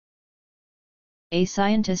A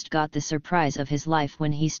scientist got the surprise of his life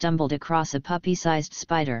when he stumbled across a puppy-sized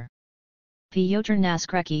spider. Piotr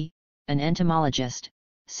Naskrecki, an entomologist,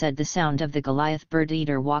 said the sound of the Goliath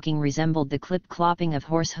bird-eater walking resembled the clip-clopping of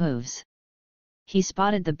horse hooves. He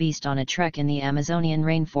spotted the beast on a trek in the Amazonian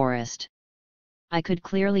rainforest. I could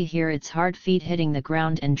clearly hear its hard feet hitting the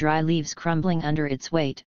ground and dry leaves crumbling under its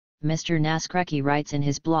weight, Mr. Naskrecki writes in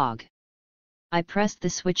his blog. I pressed the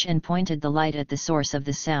switch and pointed the light at the source of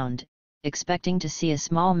the sound, expecting to see a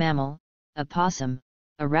small mammal, a possum,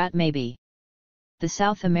 a rat maybe. The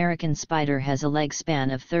South American spider has a leg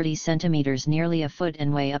span of 30 centimeters, nearly a foot,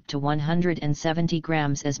 and weigh up to 170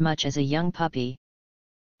 grams, as much as a young puppy.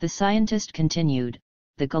 The scientist continued,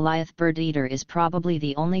 the Goliath bird-eater is probably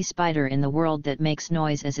the only spider in the world that makes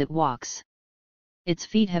noise as it walks. Its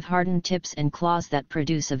feet have hardened tips and claws that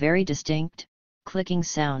produce a very distinct, clicking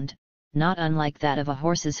sound, not unlike that of a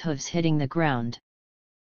horse's hooves hitting the ground.